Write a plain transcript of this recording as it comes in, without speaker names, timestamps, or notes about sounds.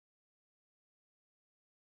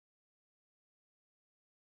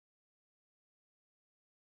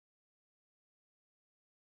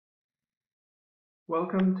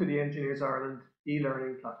Welcome to the Engineers Ireland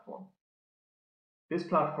eLearning platform. This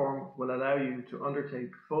platform will allow you to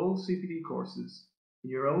undertake full CPD courses in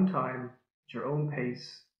your own time, at your own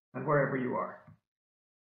pace, and wherever you are.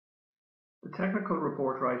 The technical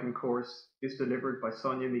report writing course is delivered by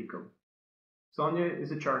Sonia Miko. Sonia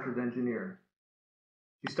is a chartered engineer.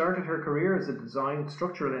 She started her career as a design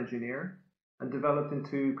structural engineer and developed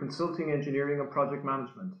into consulting engineering and project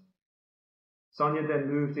management. Sonia then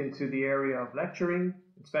moved into the area of lecturing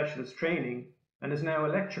and specialist training and is now a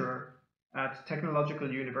lecturer at Technological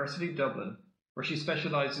University Dublin, where she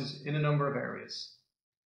specialises in a number of areas.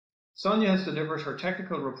 Sonia has delivered her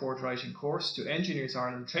technical report writing course to Engineers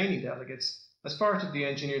Ireland training delegates as part of the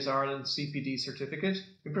Engineers Ireland CPD certificate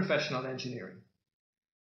in professional engineering.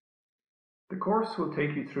 The course will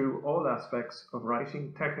take you through all aspects of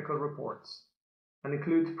writing technical reports and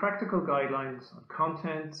includes practical guidelines on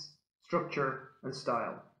contents, structure and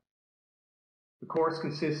style. The course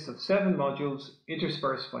consists of 7 modules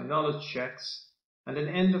interspersed by knowledge checks and an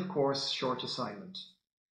end of course short assignment.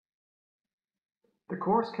 The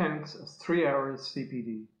course counts as 3 hours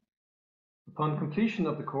CPD. Upon completion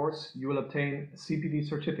of the course, you will obtain a CPD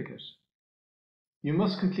certificate. You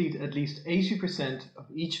must complete at least 80% of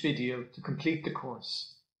each video to complete the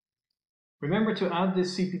course. Remember to add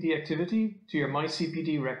this CPD activity to your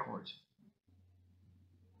MyCPD record.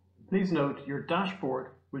 Please note your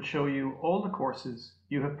dashboard will show you all the courses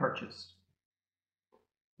you have purchased.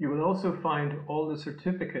 You will also find all the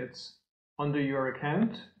certificates under your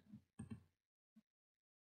account,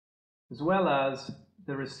 as well as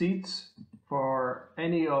the receipts for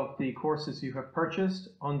any of the courses you have purchased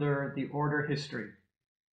under the order history.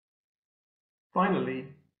 Finally,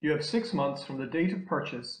 you have 6 months from the date of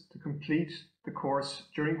purchase to complete the course,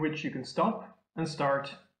 during which you can stop and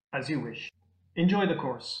start as you wish. Enjoy the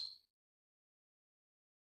course.